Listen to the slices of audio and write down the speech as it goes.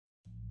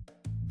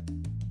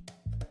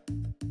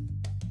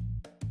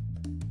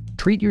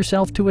Treat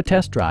yourself to a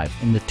test drive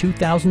in the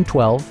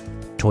 2012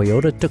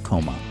 Toyota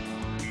Tacoma.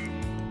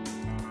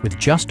 With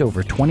just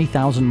over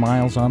 20,000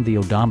 miles on the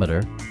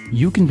odometer,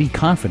 you can be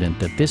confident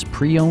that this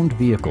pre-owned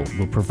vehicle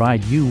will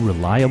provide you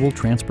reliable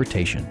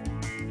transportation.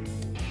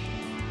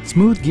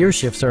 Smooth gear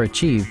shifts are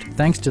achieved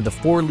thanks to the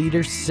 4-liter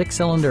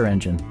 6-cylinder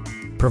engine,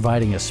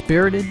 providing a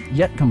spirited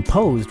yet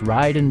composed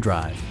ride and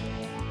drive.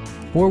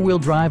 4-wheel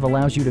drive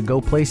allows you to go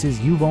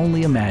places you've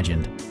only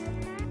imagined.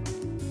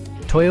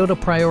 Toyota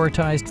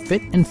prioritized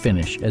fit and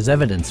finish as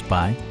evidenced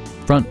by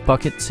front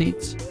bucket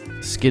seats,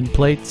 skid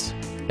plates,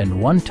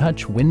 and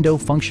one-touch window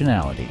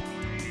functionality.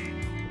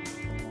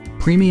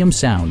 Premium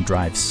sound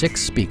drives 6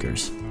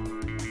 speakers,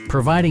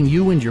 providing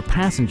you and your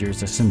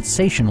passengers a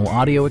sensational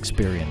audio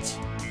experience.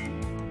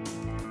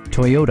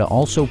 Toyota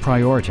also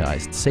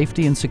prioritized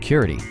safety and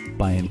security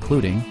by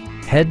including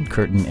head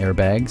curtain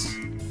airbags,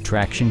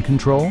 traction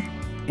control,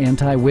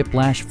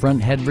 anti-whiplash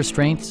front head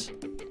restraints,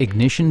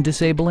 ignition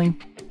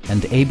disabling,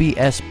 and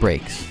ABS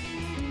brakes.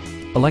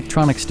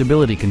 Electronic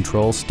stability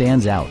control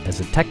stands out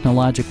as a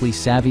technologically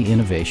savvy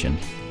innovation,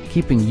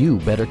 keeping you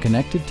better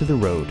connected to the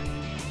road.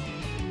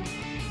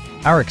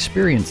 Our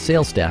experienced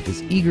sales staff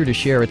is eager to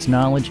share its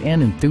knowledge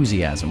and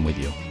enthusiasm with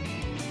you.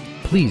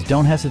 Please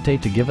don't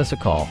hesitate to give us a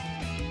call.